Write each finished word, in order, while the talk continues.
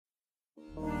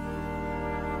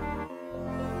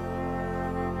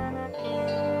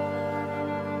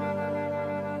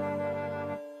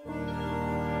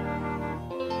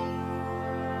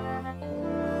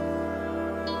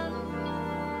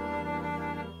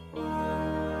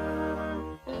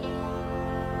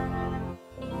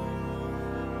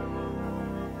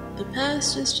The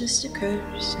past is just a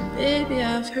curse, and baby,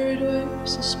 I've heard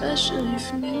worse, especially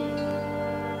from you.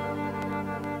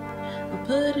 I'll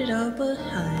put it all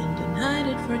behind and hide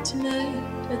it for tonight.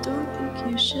 I don't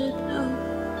think you should know.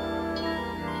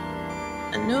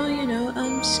 I know you know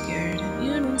I'm scared, and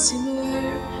you don't seem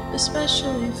aware,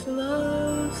 especially for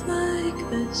love like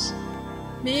this.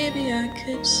 Maybe I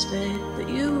could stay, but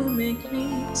you will make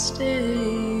me stay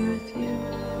with you.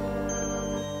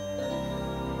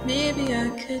 Maybe I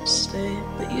could stay,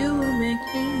 but you will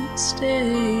make me stay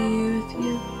with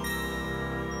you.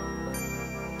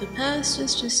 The past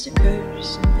is just a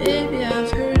curse, and baby,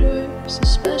 I've heard worse,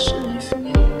 especially from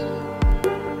you.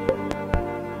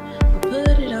 I'll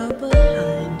put it all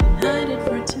behind and hide it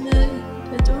for tonight.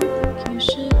 I don't think you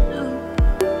should know.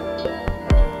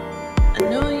 I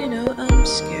know you know I'm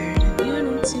scared, and you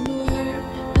don't seem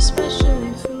aware,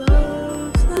 especially for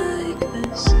love like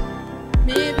this.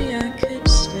 Maybe I could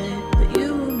stay, but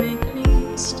you will make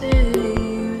me stay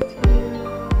with you.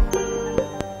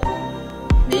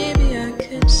 Maybe I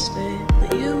could stay,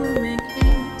 but you will make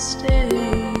me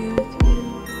stay.